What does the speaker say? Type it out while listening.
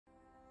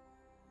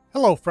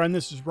Hello friend,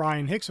 this is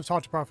Ryan Hicks of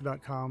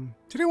TalkToProfit.com.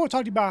 Today I want to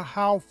talk to you about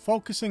how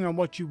focusing on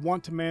what you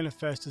want to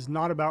manifest is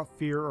not about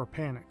fear or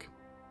panic.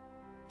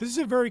 This is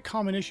a very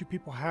common issue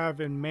people have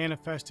in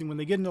manifesting. When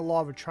they get into the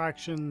law of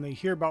attraction, they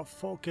hear about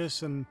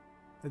focus and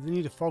that they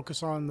need to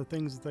focus on the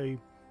things that they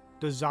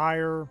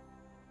desire.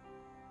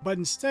 But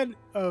instead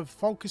of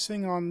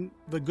focusing on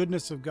the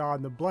goodness of God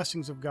and the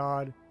blessings of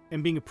God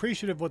and being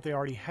appreciative of what they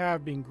already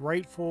have, being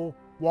grateful,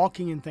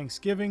 walking in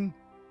thanksgiving,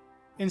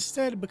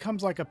 instead, it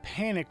becomes like a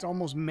panicked,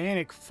 almost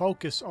manic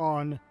focus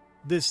on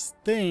this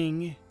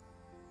thing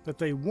that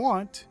they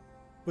want,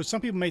 which some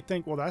people may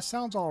think, well, that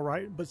sounds all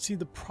right. But see,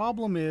 the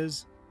problem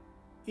is,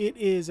 it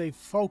is a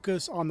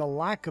focus on the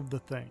lack of the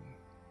thing.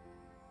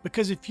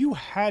 Because if you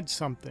had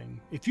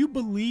something, if you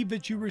believe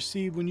that you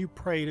received when you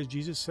prayed, as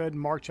Jesus said in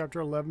Mark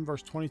chapter 11,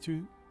 verse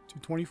 22 to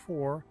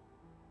 24,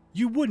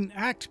 you wouldn't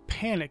act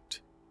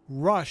panicked,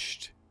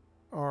 rushed,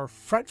 or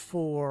fretful,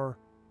 or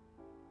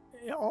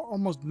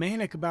almost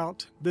manic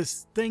about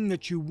this thing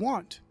that you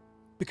want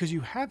because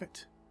you have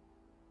it.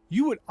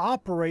 You would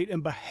operate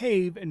and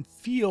behave and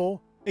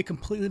feel a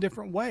completely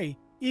different way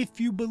if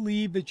you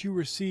believe that you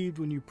received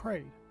when you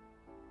prayed.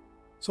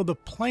 So the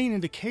plain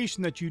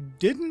indication that you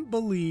didn't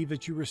believe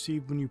that you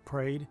received when you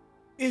prayed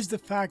is the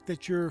fact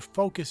that your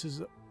focus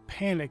is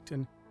panicked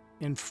and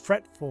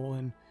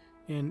fretful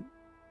and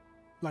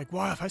like,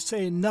 wow, if I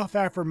say enough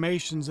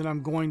affirmations, then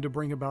I'm going to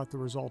bring about the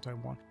result I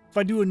want. If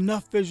I do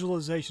enough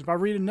visualization, if I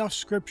read enough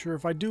scripture,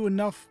 if I do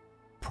enough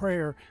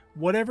prayer,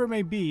 whatever it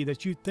may be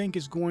that you think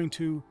is going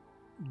to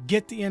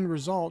get the end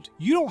result,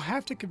 you don't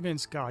have to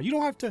convince God. You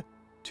don't have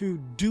to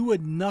do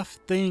enough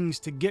things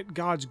to get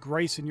God's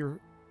grace in your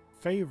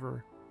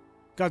favor,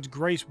 God's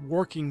grace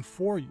working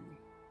for you.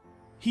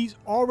 He's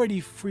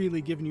already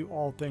freely given you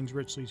all things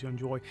richly to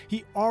enjoy.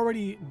 He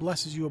already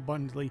blesses you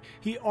abundantly.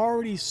 He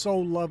already so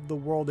loved the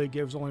world that he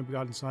gave his only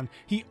begotten Son.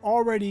 He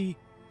already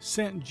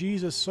sent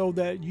Jesus so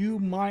that you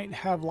might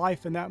have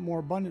life and that more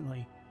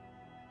abundantly.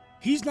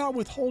 He's not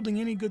withholding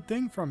any good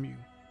thing from you,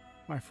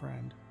 my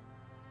friend.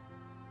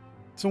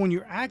 So when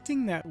you're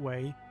acting that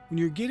way, when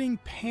you're getting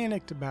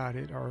panicked about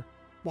it, or,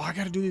 well, I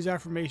got to do these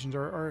affirmations,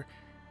 or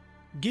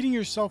getting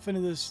yourself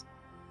into this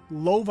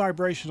low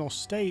vibrational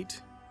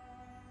state,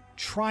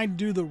 trying to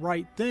do the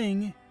right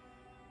thing,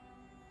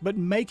 but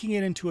making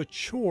it into a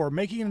chore,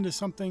 making it into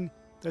something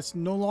that's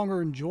no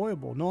longer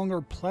enjoyable, no longer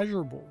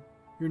pleasurable.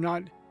 You're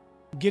not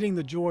getting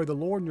the joy of the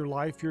Lord in your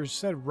life. You're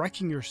instead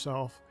wrecking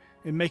yourself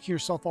and making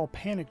yourself all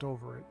panicked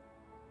over it.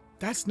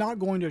 That's not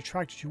going to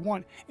attract what you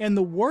want. And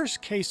the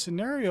worst case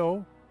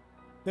scenario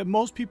that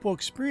most people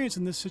experience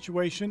in this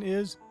situation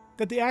is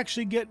that they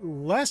actually get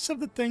less of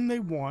the thing they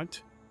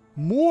want,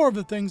 more of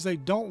the things they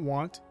don't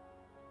want,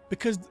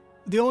 because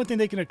the only thing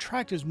they can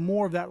attract is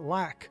more of that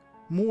lack,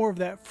 more of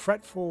that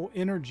fretful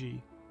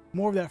energy,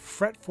 more of that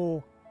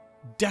fretful,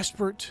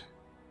 desperate,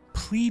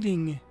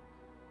 pleading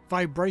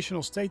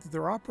vibrational state that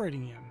they're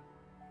operating in.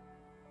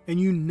 And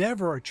you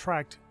never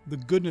attract the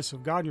goodness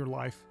of God in your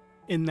life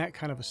in that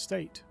kind of a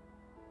state.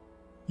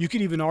 You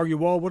could even argue,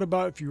 well, what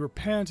about if you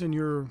repent and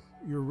you're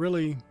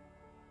really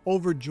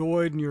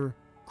overjoyed and you're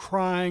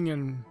crying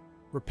and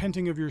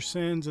repenting of your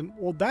sins? And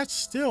well, that's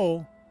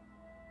still,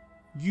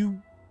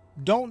 you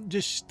don't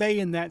just stay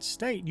in that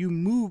state. You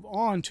move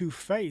on to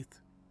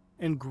faith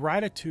and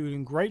gratitude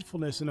and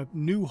gratefulness and a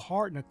new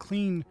heart and a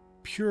clean,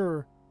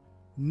 pure,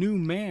 new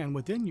man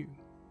within you.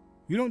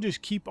 You don't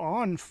just keep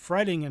on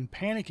fretting and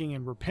panicking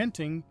and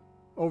repenting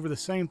over the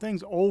same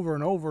things over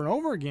and over and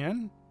over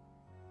again.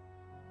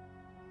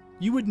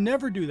 You would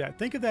never do that.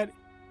 Think of that.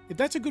 If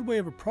that's a good way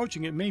of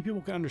approaching it, many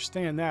people can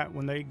understand that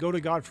when they go to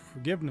God for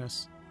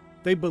forgiveness.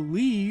 They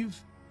believe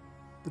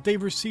that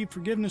they've received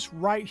forgiveness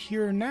right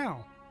here and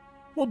now.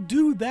 Well,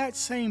 do that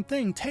same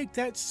thing. Take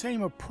that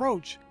same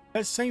approach,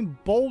 that same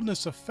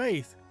boldness of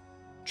faith,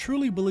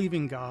 truly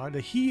believing God,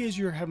 that He is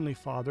your Heavenly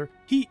Father,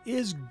 He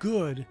is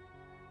good,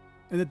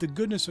 and that the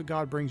goodness of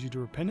God brings you to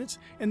repentance,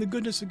 and the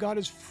goodness of God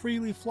is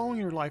freely flowing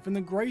in your life, and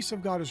the grace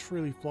of God is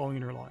freely flowing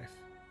in your life.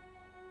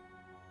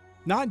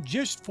 Not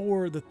just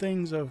for the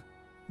things of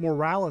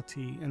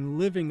morality and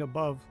living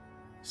above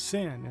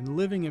sin and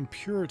living in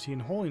purity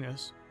and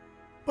holiness,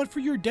 but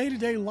for your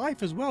day-to-day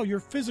life as well, your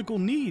physical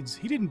needs.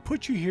 He didn't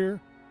put you here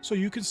so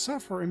you can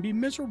suffer and be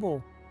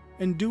miserable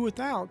and do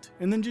without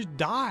and then just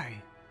die.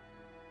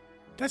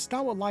 That's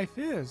not what life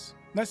is.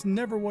 That's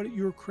never what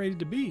you were created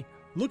to be.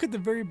 Look at the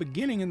very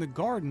beginning in the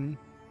garden.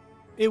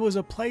 It was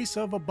a place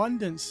of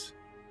abundance.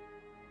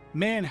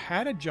 Man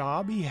had a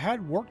job, he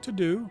had work to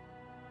do,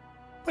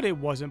 but it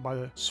wasn't by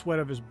the sweat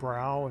of his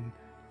brow and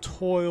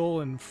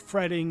toil and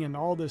fretting and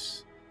all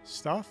this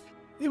stuff.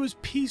 It was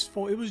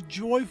peaceful, it was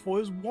joyful,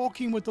 it was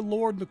walking with the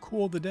Lord in the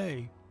cool of the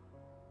day.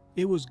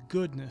 It was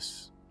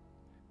goodness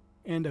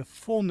and a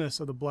fullness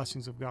of the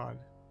blessings of God.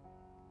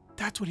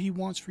 That's what He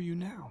wants for you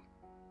now.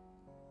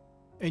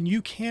 And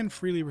you can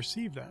freely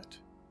receive that.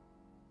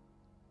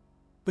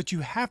 But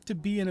you have to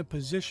be in a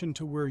position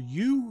to where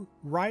you,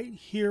 right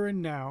here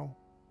and now,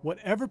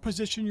 whatever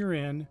position you're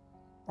in,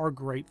 are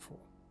grateful.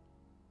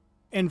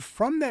 And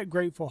from that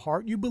grateful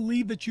heart, you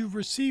believe that you've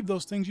received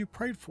those things you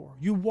prayed for.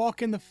 You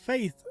walk in the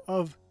faith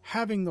of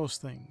having those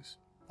things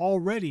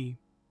already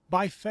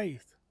by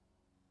faith,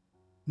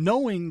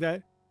 knowing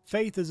that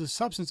faith is the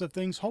substance of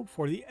things hoped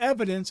for, the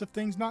evidence of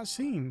things not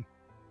seen.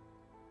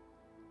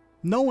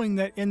 Knowing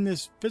that in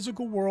this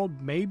physical world,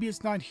 maybe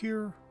it's not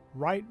here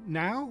right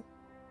now,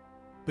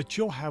 but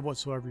you'll have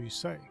whatsoever you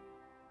say.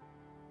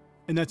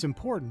 And that's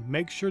important.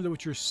 Make sure that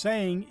what you're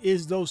saying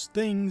is those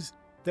things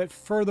that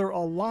further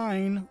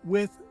align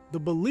with the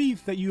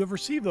belief that you have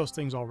received those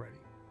things already.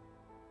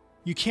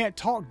 You can't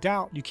talk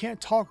doubt, you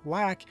can't talk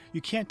lack,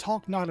 you can't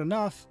talk not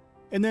enough,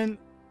 and then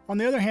on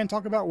the other hand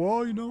talk about,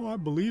 well, I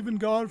believe in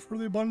God for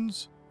the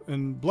abundance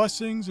and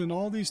blessings and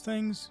all these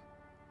things,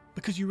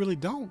 because you really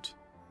don't.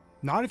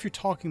 Not if you're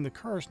talking the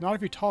curse, not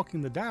if you're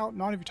talking the doubt,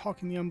 not if you're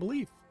talking the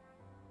unbelief.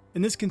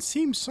 And this can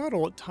seem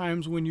subtle at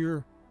times when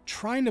you're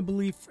trying to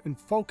believe and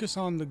focus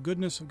on the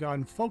goodness of God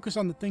and focus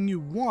on the thing you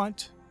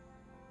want,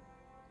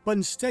 but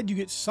instead you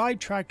get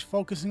sidetracked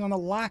focusing on the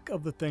lack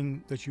of the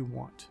thing that you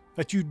want,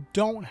 that you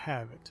don't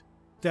have it,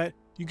 that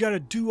you got to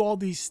do all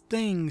these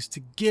things to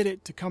get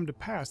it to come to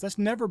pass. That's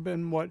never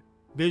been what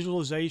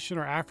visualization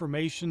or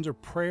affirmations or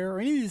prayer or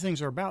any of these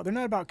things are about. They're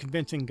not about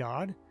convincing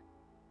God.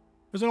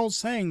 There's an old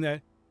saying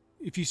that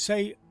if you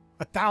say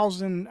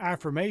 1,000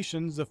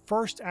 affirmations, the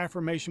first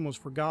affirmation was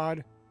for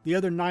God, the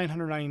other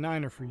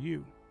 999 are for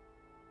you.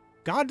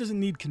 God doesn't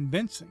need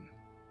convincing.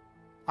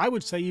 I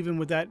would say even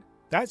with that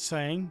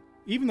saying,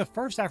 even the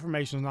first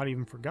affirmation is not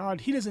even for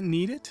God. He doesn't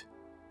need it.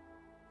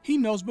 He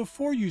knows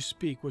before you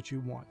speak what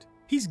you want.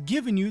 He's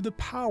given you the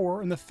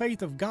power and the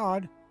faith of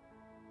God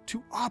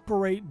to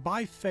operate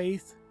by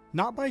faith,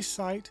 not by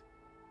sight,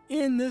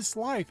 in this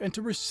life and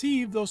to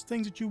receive those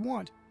things that you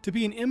want, to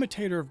be an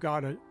imitator of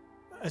God,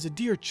 as a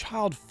dear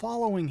child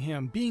following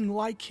Him, being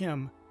like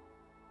Him,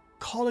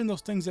 calling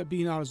those things that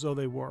be not as though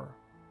they were,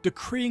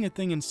 decreeing a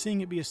thing and seeing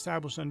it be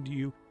established unto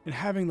you, and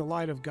having the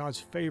light of God's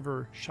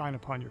favor shine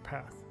upon your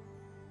path.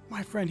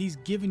 My friend, He's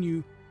given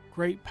you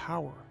great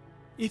power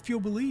if you'll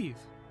believe.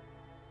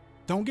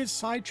 Don't get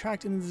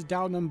sidetracked into this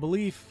doubt and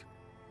unbelief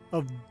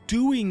of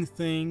doing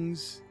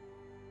things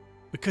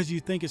because you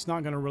think it's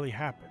not going to really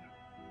happen.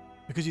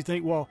 Because you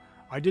think, well,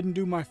 I didn't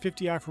do my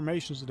 50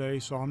 affirmations today,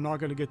 so I'm not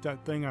going to get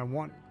that thing I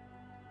wanted.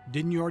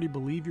 Didn't you already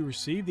believe you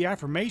received? The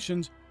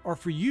affirmations are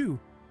for you.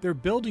 They're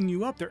building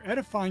you up. They're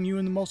edifying you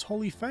in the most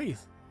holy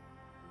faith.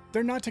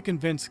 They're not to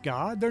convince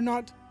God. They're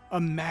not a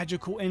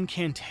magical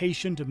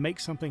incantation to make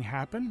something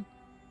happen.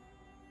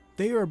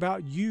 They are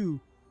about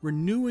you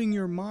renewing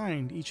your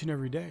mind each and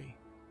every day,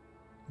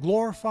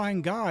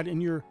 glorifying God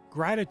in your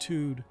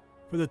gratitude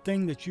for the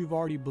thing that you've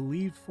already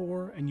believed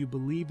for, and you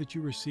believe that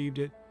you received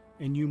it,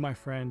 and you, my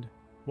friend,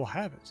 will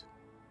have it.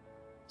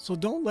 So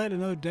don't let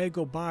another day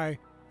go by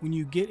when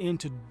you get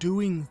into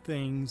doing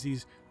things,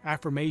 these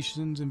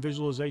affirmations and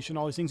visualization,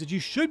 all these things that you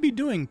should be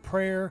doing,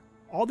 prayer,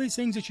 all these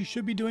things that you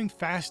should be doing,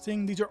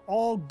 fasting. These are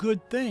all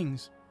good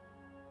things,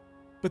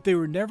 but they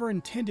were never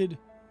intended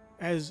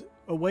as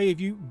a way of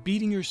you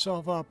beating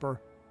yourself up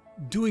or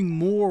doing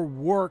more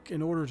work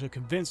in order to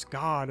convince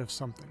God of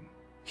something.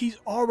 He's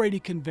already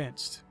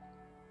convinced.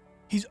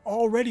 He's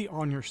already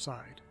on your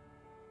side.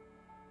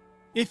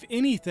 If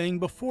anything,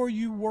 before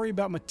you worry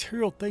about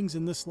material things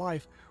in this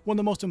life, one of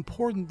the most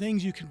important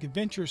things you can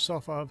convince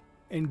yourself of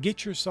and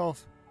get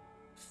yourself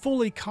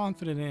fully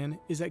confident in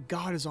is that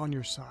God is on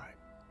your side,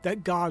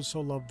 that God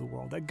so loved the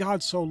world, that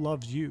God so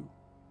loves you,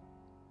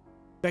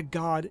 that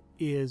God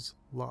is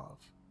love.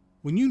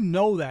 When you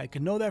know that,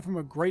 can know that from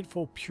a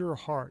grateful, pure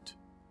heart,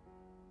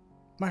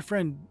 my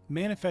friend,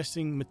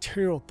 manifesting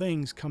material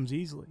things comes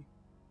easily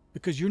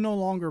because you're no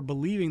longer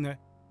believing that,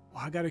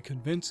 well, I got to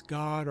convince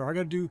God, or I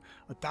got to do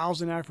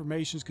 1,000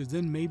 affirmations because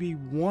then maybe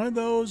one of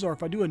those, or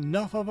if I do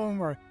enough of them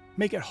or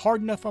make it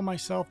hard enough on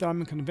myself, that I'm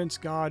going to convince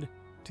God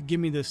to give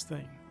me this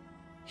thing.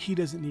 He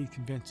doesn't need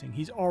convincing.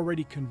 He's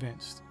already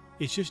convinced.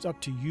 It's just up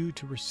to you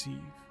to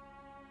receive.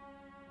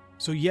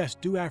 So yes,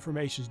 do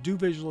affirmations, do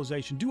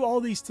visualization, do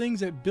all these things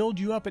that build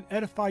you up and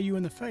edify you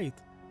in the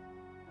faith.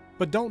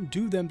 But don't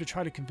do them to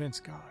try to convince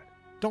God.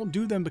 Don't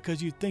do them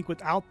because you think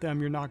without them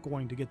you're not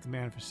going to get the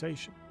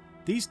manifestation.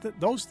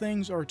 Those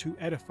things are to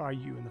edify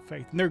you in the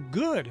faith, and they're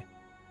good,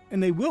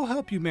 and they will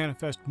help you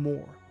manifest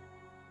more.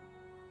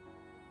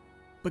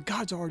 But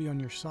God's already on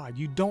your side.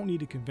 You don't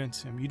need to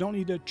convince Him. You don't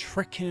need to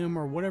trick Him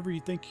or whatever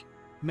you think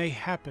may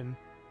happen.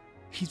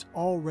 He's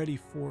already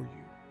for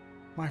you.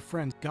 My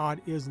friends, God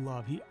is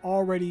love. He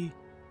already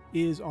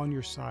is on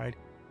your side.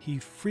 He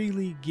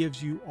freely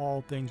gives you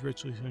all things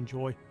richly to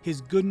enjoy.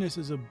 His goodness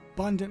is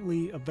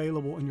abundantly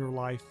available in your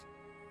life.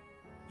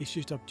 It's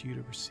just up to you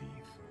to receive.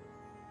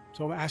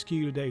 So I'm asking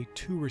you today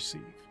to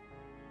receive.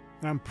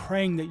 And I'm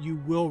praying that you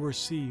will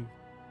receive,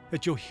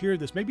 that you'll hear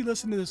this. Maybe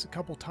listen to this a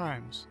couple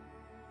times.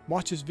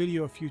 Watch this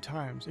video a few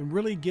times and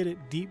really get it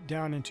deep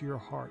down into your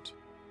heart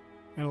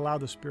and allow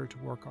the Spirit to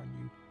work on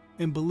you.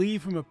 And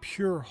believe from a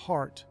pure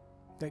heart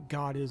that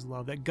God is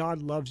love, that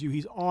God loves you.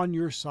 He's on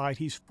your side.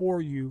 He's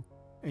for you,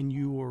 and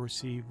you will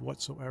receive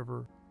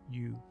whatsoever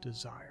you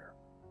desire.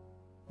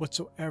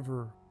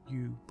 whatsoever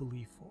you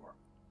believe for.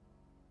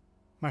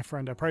 My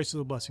friend, I pray this is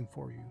a blessing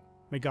for you.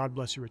 May God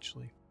bless you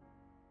richly.